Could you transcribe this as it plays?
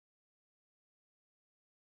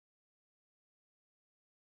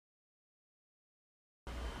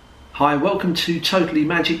Hi, welcome to Totally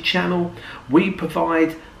Magic channel. We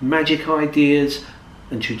provide magic ideas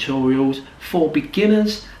and tutorials for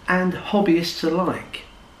beginners and hobbyists alike.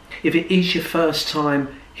 If it is your first time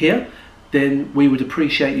here, then we would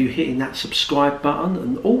appreciate you hitting that subscribe button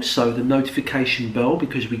and also the notification bell,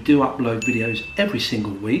 because we do upload videos every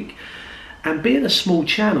single week. And being a small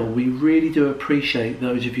channel, we really do appreciate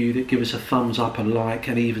those of you that give us a thumbs up, a like,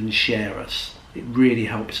 and even share us. It really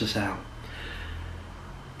helps us out.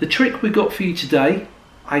 The trick we got for you today,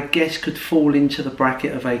 I guess, could fall into the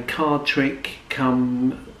bracket of a card trick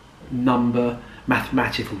come number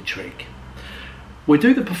mathematical trick. We'll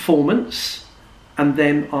do the performance and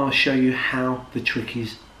then I'll show you how the trick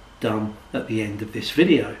is done at the end of this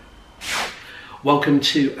video. Welcome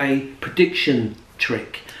to a prediction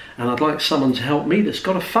trick, and I'd like someone to help me that's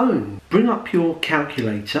got a phone. Bring up your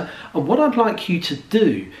calculator, and what I'd like you to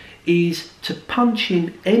do is to punch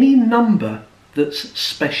in any number that's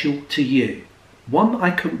special to you. One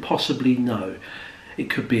I couldn't possibly know. It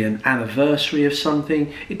could be an anniversary of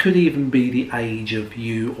something, it could even be the age of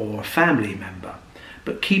you or a family member.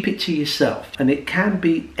 But keep it to yourself, and it can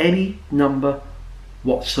be any number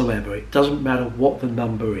whatsoever. It doesn't matter what the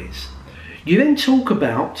number is. You then talk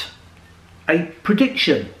about a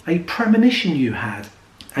prediction, a premonition you had,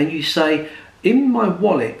 and you say, in my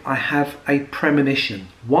wallet I have a premonition,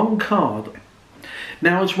 one card.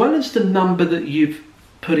 Now, as well as the number that you've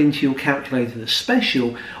put into your calculator that's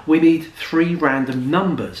special, we need 3 random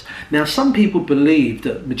numbers. Now, some people believe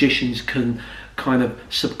that magicians can kind of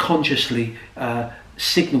subconsciously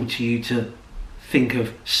signal to you to think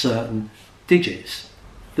of certain digits.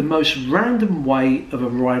 The most random way of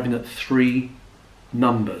arriving at 3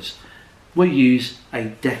 numbers, we'll use a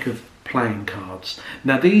deck of playing cards.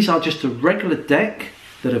 Now, these are just a regular deck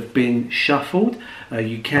that have been shuffled.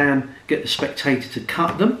 You can get the spectator to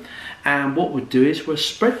cut them, and what we'll do is we'll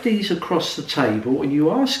spread these across the table and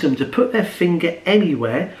you ask them to put their finger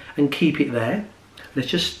anywhere and keep it there. Let's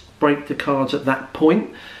just break the cards at that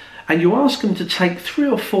point, and you ask them to take 3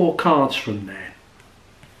 or 4 cards from there.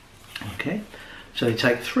 Okay, so they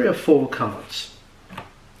take 3 or 4 cards.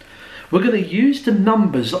 We're going to use the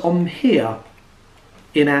numbers on here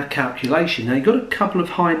in our calculation. Now, you've got a couple of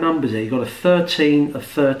high numbers there. You've got a 13, a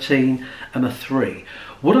 13 and a 3.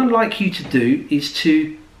 What I'd like you to do is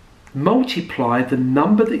to multiply the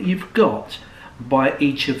number that you've got by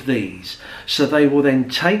each of these. So they will then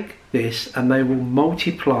take this and they will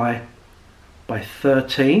multiply by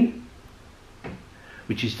 13,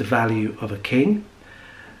 which is the value of a king,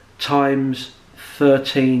 times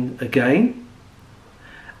 13 again,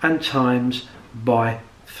 and times by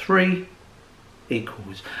 3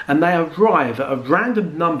 equals, and they arrive at a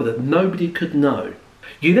random number that nobody could know.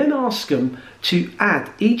 You then ask them to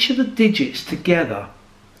add each of the digits together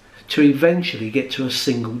to eventually get to a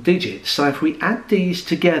single digit. So if we add these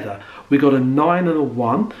together, we got a 9 and a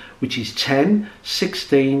 1, which is 10,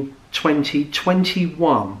 16, 20,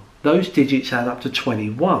 21. Those digits add up to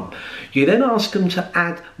 21. You then ask them to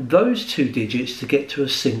add those 2 digits to get to a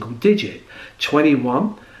single digit.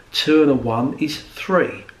 21, 2 and a 1 is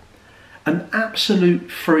 3. An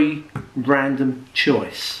absolute free random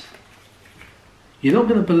choice. You're not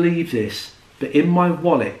going to believe this, but in my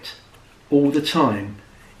wallet all the time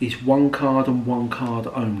is 1 card and 1 card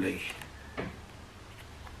only,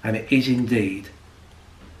 and it is indeed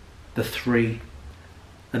the 3,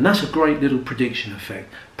 and that's a great little prediction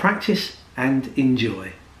effect. Practice and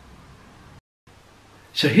enjoy.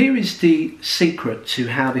 So here is the secret to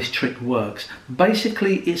how this trick works.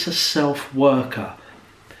 Basically, it's a self-worker.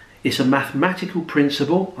 It's a mathematical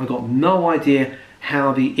principle. I've got no idea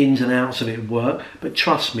how the ins and outs of it work, but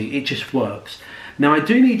trust me, it just works. Now, I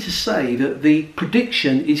do need to say that the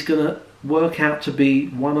prediction is going to work out to be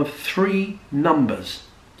one of 3 numbers.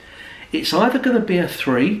 It's either going to be a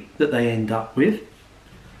 3 that they end up with,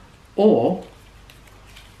 or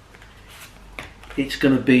it's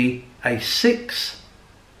going to be a 6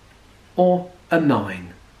 or a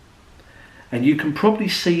 9. And you can probably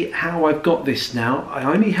see how I've got this now. I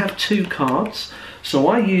only have 2 cards, so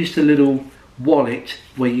I used a little wallet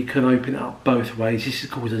where you can open it up both ways. This is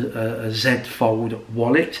called a Z-fold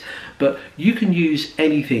wallet, but you can use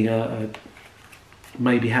anything,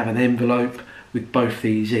 maybe have an envelope with both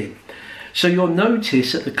these in. So you'll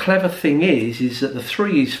notice that the clever thing is that the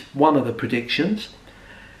 3 is one of the predictions,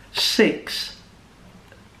 6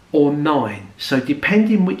 or 9. So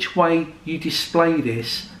depending which way you display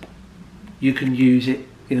this, you can use it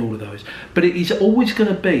in all of those. But it is always going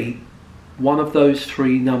to be one of those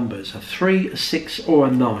 3 numbers, a 3, a 6 or a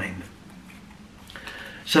 9.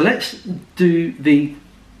 So let's do the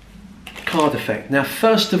card effect. Now,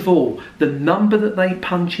 first of all, the number that they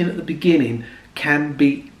punch in at the beginning can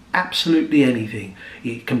be absolutely anything.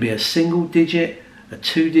 It can be a single digit, a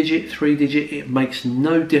 2-digit, 3-digit, it makes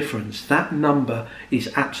no difference. That number is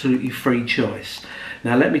absolutely free choice.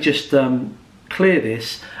 Now let me just clear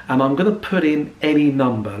this, and I'm going to put in any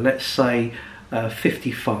number, let's say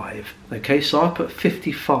 55. Okay, so I put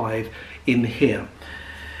 55 in here.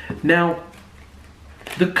 Now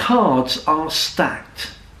the cards are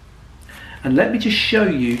stacked, and let me just show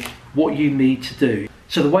you what you need to do.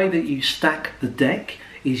 So the way that you stack the deck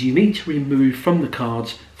is you need to remove from the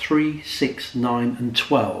cards 3, 6, 9 and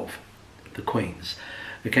 12, the queens.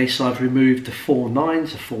 Okay, so I've removed the 4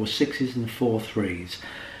 9s, the 4 6s and the 4 3s.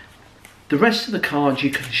 The rest of the cards you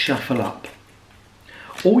can shuffle up.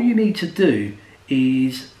 All you need to do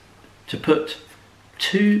is to put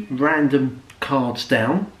 2 random cards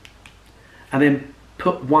down and then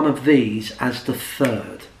put one of these as the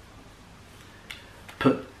third.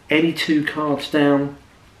 Put any 2 cards down,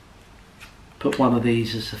 put one of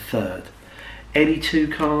these as the third. Any 2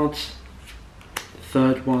 cards,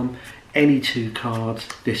 third one, any 2 cards,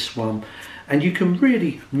 this one. And you can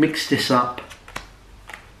really mix this up.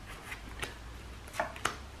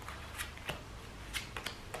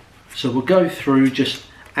 So we'll go through just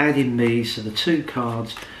adding these, so the 2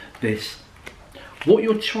 cards, this. What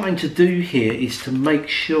you're trying to do here is to make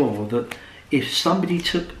sure that if somebody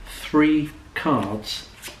took 3 cards,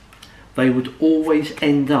 they would always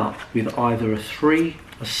end up with either a 3,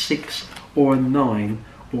 a 6 or a 9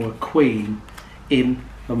 or a queen in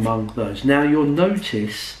among those. Now you'll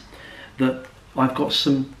notice that I've got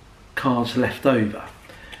some cards left over.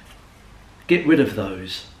 Get rid of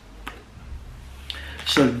those.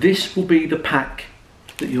 So this will be the pack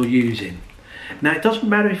that you're using. Now it doesn't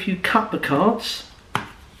matter if you cut the cards,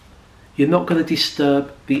 you're not going to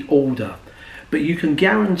disturb the order. But you can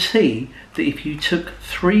guarantee that if you took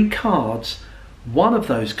 3 cards, one of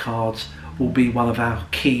those cards will be one of our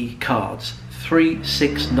key cards. 3,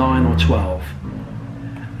 6, 9 or 12.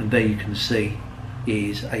 And there you can see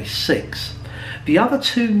is a 6. The other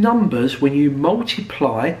 2 numbers, when you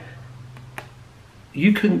multiply,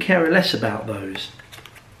 you couldn't care less about those.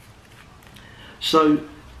 So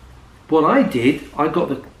what I did, I got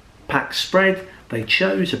the pack spread, they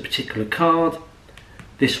chose a particular card,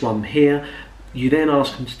 this one here. You then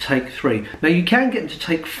ask them to take 3. Now you can get them to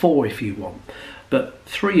take 4 if you want, but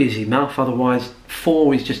 3 is enough, otherwise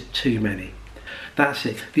 4 is just too many. That's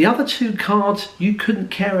it. The other 2 cards you couldn't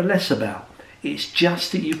care less about. It's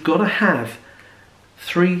just that you've got to have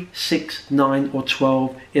 3, 6, 9 or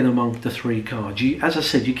 12 in among the 3 cards. As I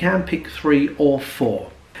said, you can pick 3 or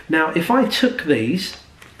 4. Now if I took these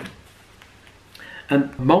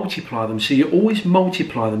and multiply them, so you always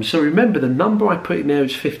multiply them. So remember, the number I put in there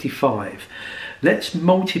is 55. Let's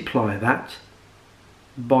multiply that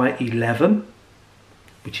by 11,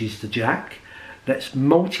 which is the jack. Let's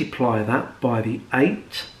multiply that by the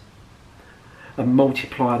 8 and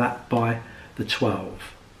multiply that by the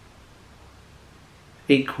 12.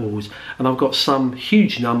 Equals, and I've got some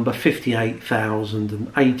huge number,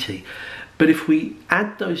 58,080. But if we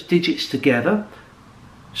add those digits together,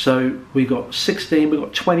 so we got 16, we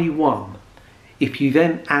got 21. If you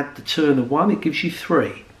then add the 2 and the 1, it gives you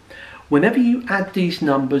 3. Whenever you add these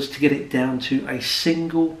numbers to get it down to a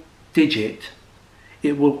single digit,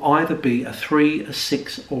 it will either be a 3, a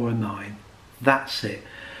 6 or a 9. That's it.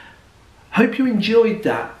 Hope you enjoyed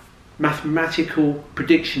that mathematical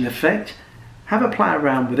prediction effect. Have a play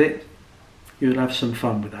around with it. You'll have some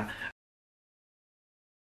fun with that.